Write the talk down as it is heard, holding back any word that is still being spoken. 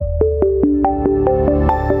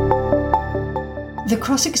The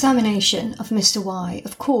cross-examination of Mr. Y,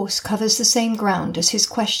 of course, covers the same ground as his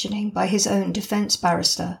questioning by his own defence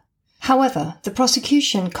barrister. However, the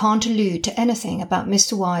prosecution can't allude to anything about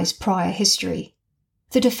Mr. Y's prior history.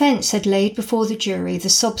 The defence had laid before the jury the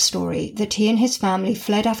sob story that he and his family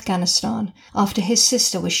fled Afghanistan after his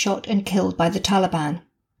sister was shot and killed by the Taliban.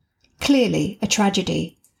 Clearly a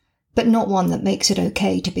tragedy, but not one that makes it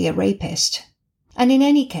okay to be a rapist. And in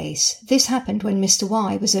any case, this happened when Mr.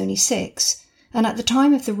 Y was only 6, and at the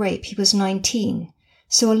time of the rape he was 19,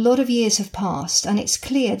 so a lot of years have passed, and it's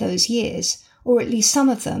clear those years, or at least some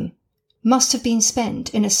of them, must have been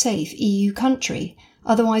spent in a safe EU country,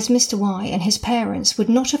 otherwise Mr. Y and his parents would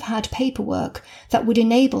not have had paperwork that would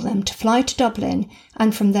enable them to fly to Dublin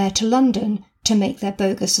and from there to London to make their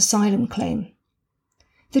bogus asylum claim.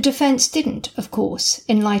 The defence didn't, of course,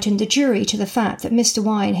 enlighten the jury to the fact that Mr.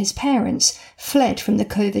 Y and his parents fled from the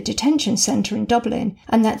COVID detention centre in Dublin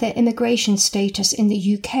and that their immigration status in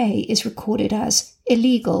the UK is recorded as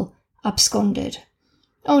illegal, absconded.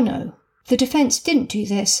 Oh no, the defence didn't do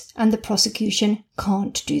this and the prosecution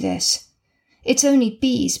can't do this. It's only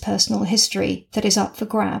B's personal history that is up for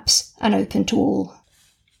grabs and open to all.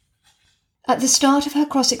 At the start of her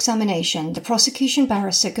cross-examination, the prosecution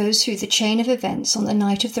barrister goes through the chain of events on the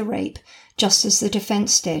night of the rape, just as the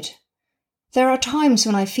defence did. There are times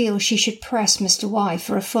when I feel she should press Mr. Y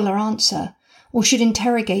for a fuller answer, or should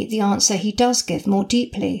interrogate the answer he does give more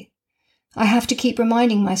deeply. I have to keep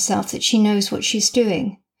reminding myself that she knows what she's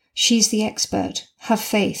doing. She's the expert. Have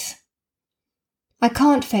faith. I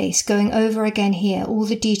can't face going over again here all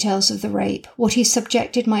the details of the rape, what he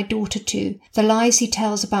subjected my daughter to, the lies he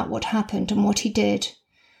tells about what happened and what he did.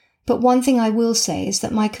 But one thing I will say is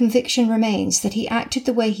that my conviction remains that he acted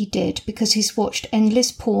the way he did because he's watched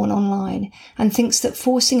endless porn online and thinks that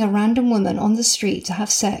forcing a random woman on the street to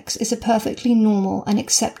have sex is a perfectly normal and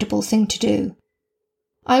acceptable thing to do.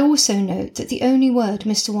 I also note that the only word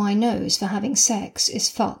Mr. Y knows for having sex is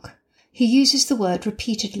fuck. He uses the word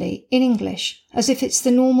repeatedly, in English, as if it's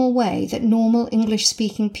the normal way that normal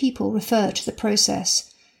English-speaking people refer to the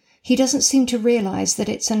process. He doesn't seem to realise that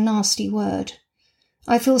it's a nasty word.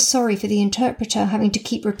 I feel sorry for the interpreter having to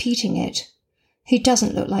keep repeating it. He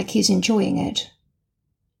doesn't look like he's enjoying it.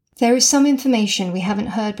 There is some information we haven't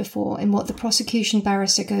heard before in what the prosecution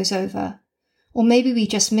barrister goes over, or maybe we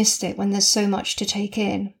just missed it when there's so much to take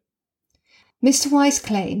in. Mr. Y's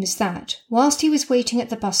claim is that, whilst he was waiting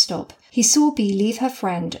at the bus stop, he saw B leave her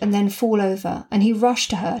friend and then fall over, and he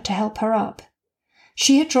rushed to her to help her up.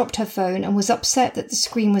 She had dropped her phone and was upset that the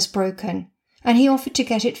screen was broken, and he offered to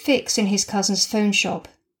get it fixed in his cousin's phone shop.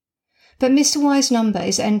 But Mr. Y's number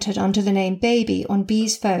is entered under the name Baby on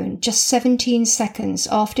B's phone just 17 seconds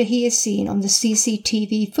after he is seen on the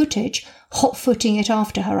CCTV footage hot-footing it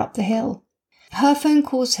after her up the hill. Her phone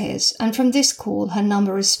calls his, and from this call her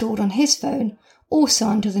number is stored on his phone, also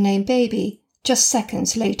under the name Baby, just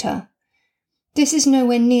seconds later. This is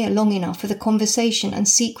nowhere near long enough for the conversation and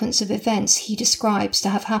sequence of events he describes to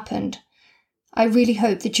have happened. I really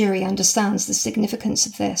hope the jury understands the significance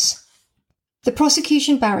of this. The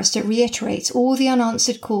prosecution barrister reiterates all the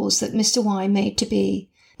unanswered calls that Mr. Y made to B,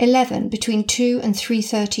 11 between 2 and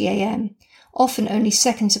 3:30 a.m, often only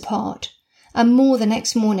seconds apart, and more the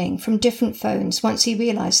next morning from different phones once he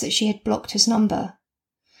realised that she had blocked his number.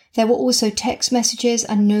 There were also text messages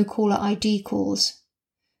and no-caller ID calls.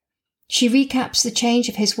 She recaps the change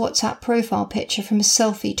of his WhatsApp profile picture from a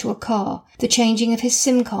selfie to a car, the changing of his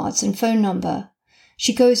SIM cards and phone number.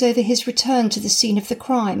 She goes over his return to the scene of the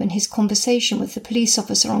crime and his conversation with the police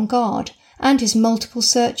officer on guard, and his multiple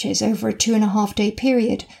searches over a 2.5-day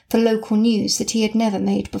period for local news that he had never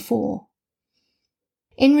made before.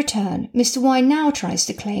 In return, Mr. Y now tries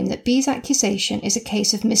to claim that B's accusation is a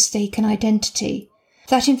case of mistaken identity,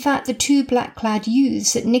 that in fact the 2 black-clad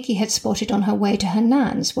youths that Nikki had spotted on her way to her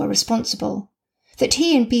nan's were responsible, that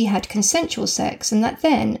he and B had consensual sex and that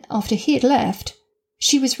then, after he had left,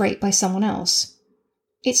 she was raped by someone else.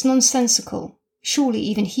 It's nonsensical. Surely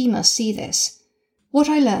even he must see this. What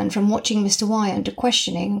I learned from watching Mr. Y under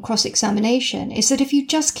questioning and cross-examination is that if you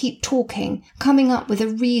just keep talking, coming up with a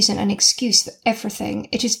reason and excuse for everything,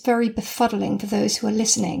 it is very befuddling for those who are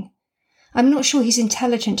listening. I'm not sure he's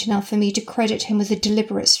intelligent enough for me to credit him with a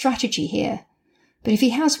deliberate strategy here, but if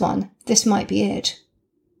he has one, this might be it.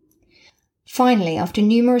 Finally, after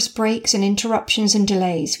numerous breaks and interruptions and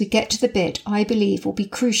delays, we get to the bit I believe will be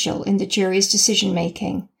crucial in the jury's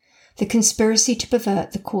decision-making, the conspiracy to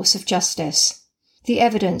pervert the course of justice. The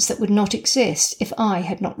evidence that would not exist if I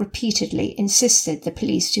had not repeatedly insisted the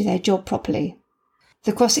police do their job properly.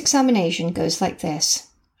 The cross-examination goes like this.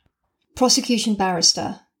 Prosecution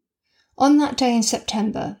barrister. On that day in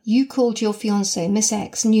September, you called your fiancée, Miss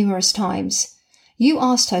X, numerous times. You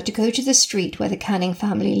asked her to go to the street where the Canning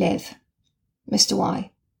family live. Mr.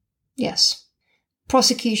 Y. Yes.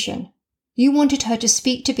 Prosecution. You wanted her to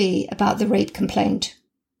speak to B about the rape complaint.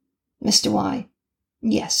 Mr. Y.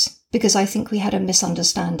 Yes, because I think we had a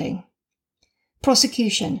misunderstanding.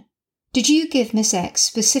 Prosecution. Did you give Miss X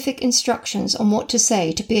specific instructions on what to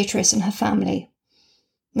say to Beatrice and her family?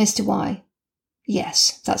 Mr. Y.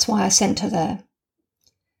 Yes, that's why I sent her there.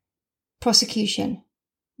 Prosecution.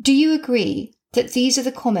 Do you agree that these are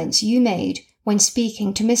the comments you made when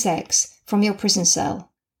speaking to Miss X from your prison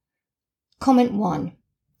cell? Comment 1.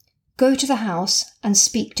 Go to the house and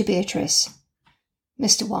speak to Beatrice.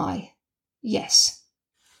 Mr. Y. Yes.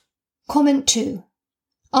 Comment 2.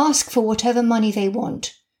 Ask for whatever money they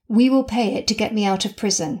want. We will pay it to get me out of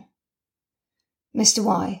prison. Mr.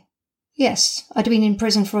 Y. Yes, I'd been in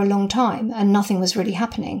prison for a long time and nothing was really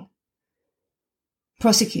happening.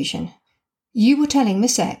 Prosecution. You were telling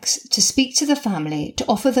Miss X to speak to the family to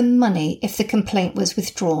offer them money if the complaint was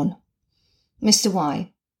withdrawn. Mr.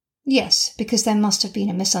 Y. Yes, because there must have been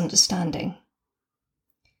a misunderstanding.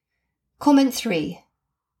 Comment 3.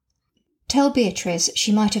 Tell Beatrice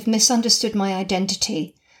she might have misunderstood my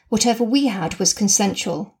identity. Whatever we had was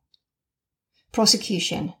consensual.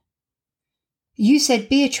 Prosecution. You said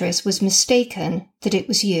Beatrice was mistaken that it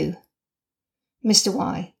was you. Mr.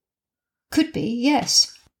 Y. Could be,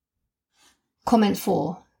 yes. Comment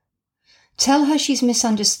 4. Tell her she's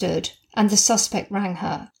misunderstood and the suspect rang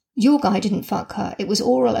her. Your guy didn't fuck her. It was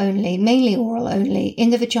oral only, mainly oral only. In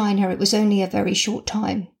the vagina it was only a very short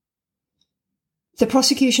time. The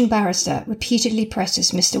prosecution barrister repeatedly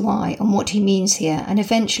presses Mr. Y on what he means here, and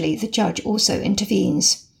eventually the judge also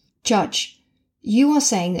intervenes. Judge, you are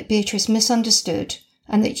saying that Beatrice misunderstood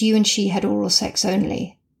and that you and she had oral sex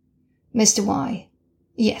only. Mr. Y.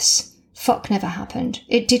 Yes. Fuck never happened.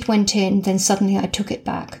 It did went in, then suddenly I took it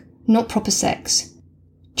back. Not proper sex.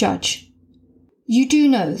 Judge. You do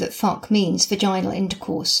know that fuck means vaginal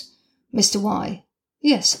intercourse. Mr. Y.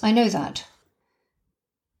 Yes, I know that.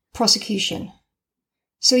 Prosecution.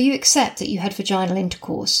 So you accept that you had vaginal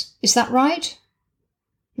intercourse. Is that right?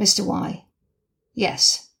 Mr. Y.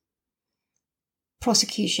 Yes.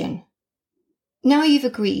 Prosecution. Now you've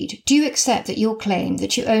agreed, do you accept that your claim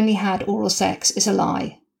that you only had oral sex is a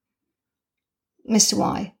lie? Mr.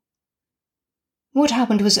 Y. What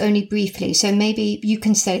happened was only briefly, so maybe you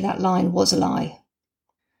can say that line was a lie.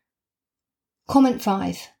 Comment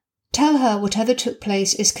 5. Tell her whatever took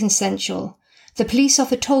place is consensual. The police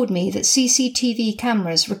officer told me that CCTV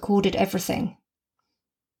cameras recorded everything.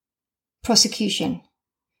 Prosecution.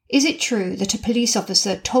 Is it true that a police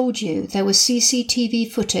officer told you there was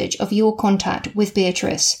CCTV footage of your contact with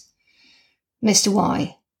Beatrice? Mr.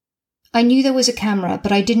 Y. I knew there was a camera,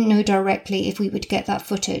 but I didn't know directly if we would get that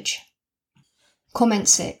footage. Comment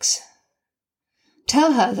 6.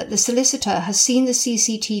 Tell her that the solicitor has seen the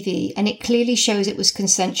CCTV and it clearly shows it was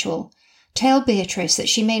consensual. Tell Beatrice that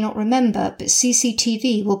she may not remember, but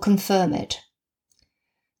CCTV will confirm it.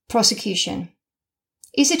 Prosecution.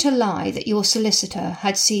 Is it a lie that your solicitor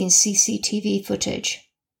had seen CCTV footage?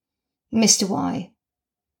 Mr. Y.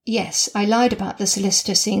 Yes, I lied about the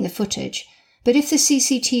solicitor seeing the footage. But if the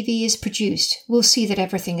CCTV is produced, we'll see that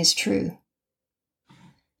everything is true.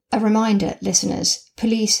 A reminder, listeners,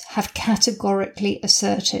 police have categorically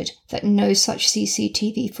asserted that no such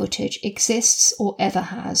CCTV footage exists or ever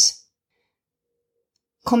has.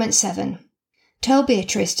 Comment 7. Tell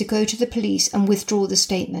Beatrice to go to the police and withdraw the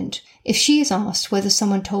statement. If she is asked whether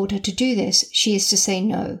someone told her to do this, she is to say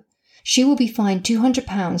no. She will be fined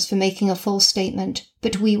 £200 for making a false statement,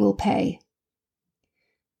 but we will pay.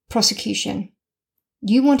 Prosecution.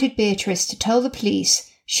 You wanted Beatrice to tell the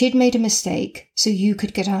police she'd made a mistake so you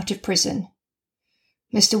could get out of prison.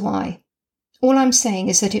 Mr. Y. All I'm saying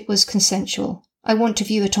is that it was consensual. I want to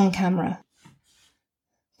view it on camera.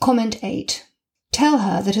 Comment 8. Tell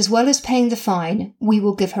her that as well as paying the fine, we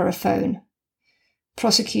will give her a phone.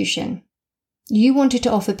 Prosecution. You wanted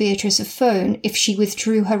to offer Beatrice a phone if she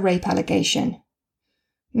withdrew her rape allegation.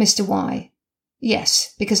 Mr. Y.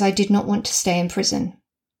 Yes, because I did not want to stay in prison.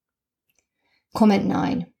 Comment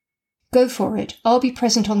 9. Go for it. I'll be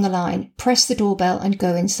present on the line. Press the doorbell and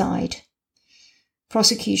go inside.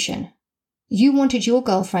 Prosecution. You wanted your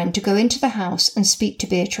girlfriend to go into the house and speak to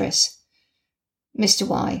Beatrice. Mr.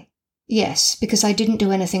 Y. Yes, because I didn't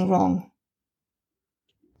do anything wrong.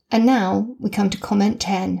 And now we come to comment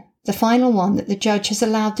 10, the final one that the judge has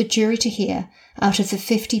allowed the jury to hear out of the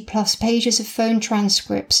 50+ pages of phone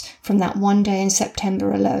transcripts from that one day in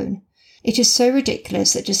September alone. It is so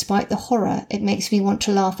ridiculous that despite the horror, it makes me want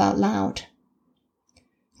to laugh out loud.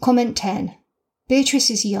 Comment 10. Beatrice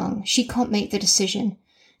is young. She can't make the decision.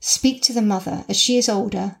 Speak to the mother, as she is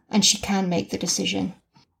older and she can make the decision.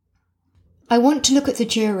 I want to look at the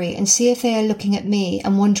jury and see if they are looking at me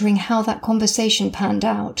and wondering how that conversation panned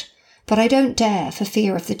out, but I don't dare for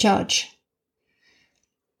fear of the judge.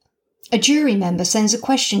 A jury member sends a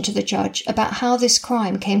question to the judge about how this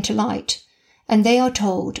crime came to light, and they are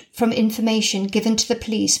told from information given to the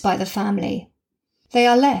police by the family. They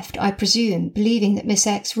are left, I presume, believing that Miss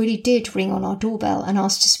X really did ring on our doorbell and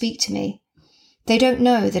ask to speak to me. They don't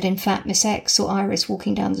know that in fact Miss X saw Iris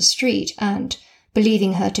walking down the street and,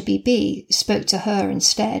 believing her to be B, spoke to her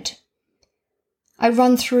instead. I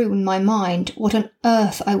run through in my mind what on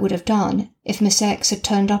earth I would have done if Miss X had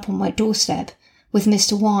turned up on my doorstep with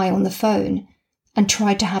Mr. Y on the phone and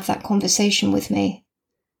tried to have that conversation with me.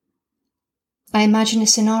 I imagine a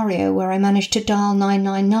scenario where I manage to dial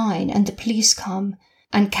 999 and the police come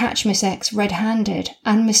and catch Miss X red-handed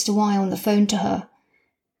and Mr. Y on the phone to her.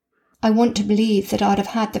 I want to believe that I'd have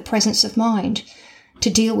had the presence of mind to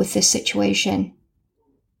deal with this situation,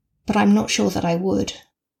 but I'm not sure that I would.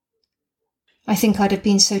 I think I'd have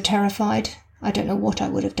been so terrified, I don't know what I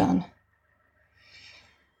would have done.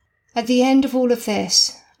 At the end of all of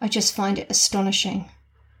this, I just find it astonishing.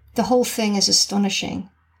 The whole thing is astonishing.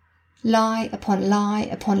 Lie upon lie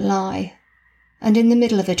upon lie, and in the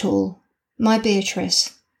middle of it all, my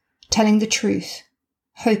Beatrice, telling the truth,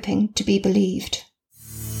 hoping to be believed.